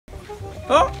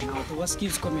Huh? Now Tobaski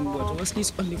is coming, but Tobaski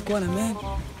is on the corner, man.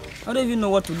 I don't even know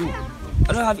what to do.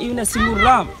 I don't have even a single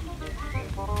ram.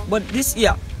 But this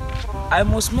year, I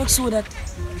must make sure that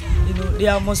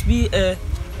there must be a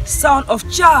sound of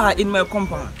char in my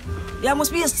compound. There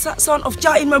must be a sound of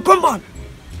char in my compound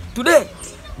today.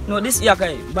 No, this year,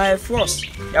 by force,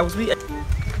 there must be a...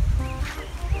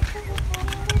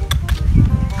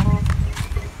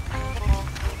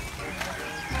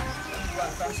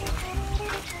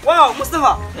 Wow,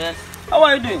 Mustafa. Yes. How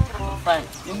are you doing? I'm fine.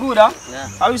 You good, huh? Yeah.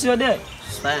 How is your day?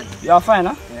 It's fine. You are fine,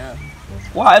 huh? Yeah.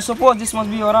 Wow, I suppose this must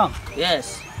be your ram.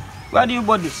 Yes. Where do you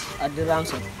bought this? At the ram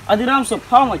shop. At the ram shop.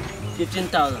 How much?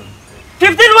 15,000.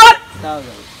 15 what?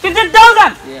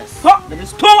 15,000? Yes. Huh? That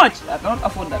is too much. I cannot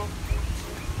afford that.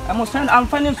 I'm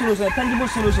finding solution, a tangible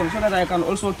solution, so that I can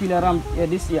also kill a ram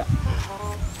this year.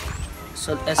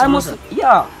 So, I must,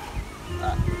 yeah.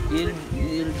 you'll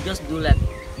just do like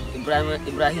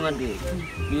Ibrahim do.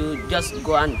 You just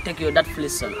go and take that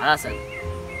fleece on Alasana.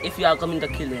 If you are coming to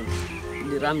kill him,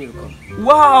 the ram will come.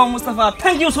 Wow, Mustafa,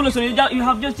 thank you solution. You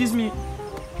have just given me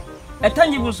a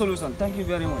tangible solution. Thank you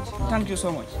very much. Thank you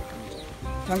so much.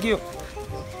 Thank you.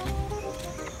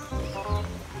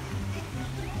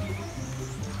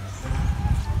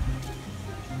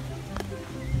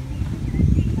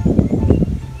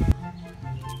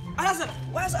 Alasana,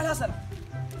 where's Alasana?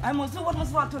 I must do what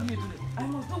Mustafa told me today. I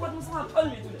must do what Mustafa told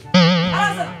me today.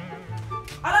 Alasana!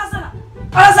 Alasana!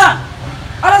 Alasana!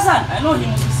 Alasana! I know he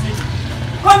must be sleeping.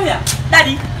 Come here.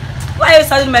 Daddy, why are you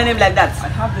saying my name like that? I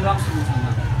have the ram solution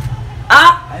now.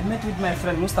 Ah? I met with my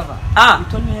friend Mustafa. Ah?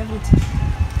 He told me everything.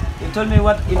 He told me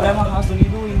what Ibrahim has to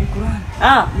do in the Quran.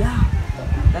 Ah? Yeah.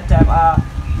 That time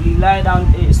we lie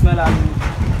down Ismail and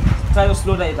try to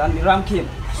slaughter it and the ram came.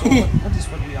 So that is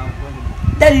what we are going to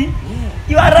do. Daddy, Yeah.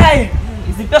 you are right.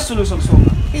 It's the best solution so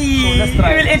far. So let's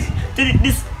try. You will eat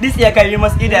this year, you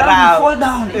must eat The a ram will ram. fall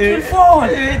down. It will fall.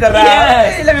 Eat a ram.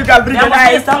 Yes. Let me go bring There an must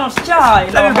be a ice. sound of char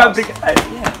in Let our me go house. bring an ice.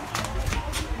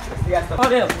 Yeah.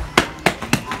 Hold up.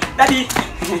 Daddy.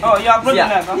 Oh, you have brought Yeah.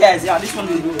 the knife, huh? Yes. Yeah, this one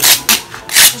will do it.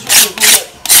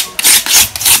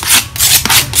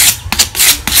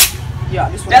 Yeah,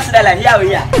 this one. That's the line. Here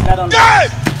we are. That one.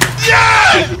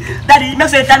 Daddy, make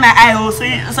sure you turn my eye hole so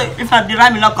if not the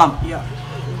ram will not come. Yeah.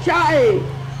 Chai,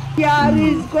 here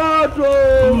is God.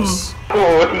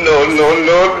 Oh, no, no,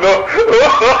 no, no.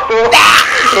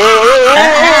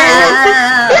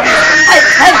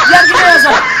 Hey, you are killing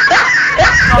yourself.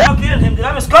 No, I'm not killing him. The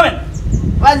ram is coming.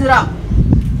 Where's the ram?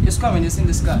 It's coming. It's in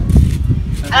the sky.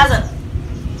 Alasana.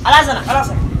 Alasana.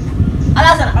 Alasana.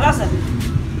 Alasana. Alasana.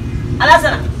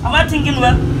 Alasana. Am I thinking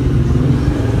well?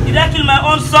 Did I kill my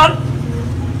own son?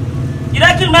 Did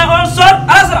I kill my own son?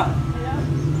 Alasana.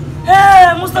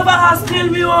 Hey, Mustafa has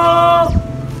killed me. Oh,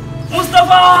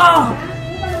 Mustafa.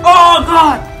 Oh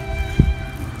God.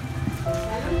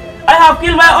 I have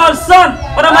killed my own son.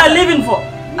 What am I living for?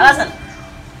 Alasana.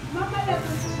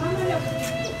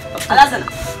 Alasana.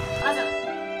 Alasana.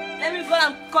 Let me go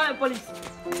and call the police.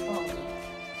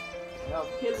 I have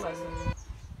killed myself.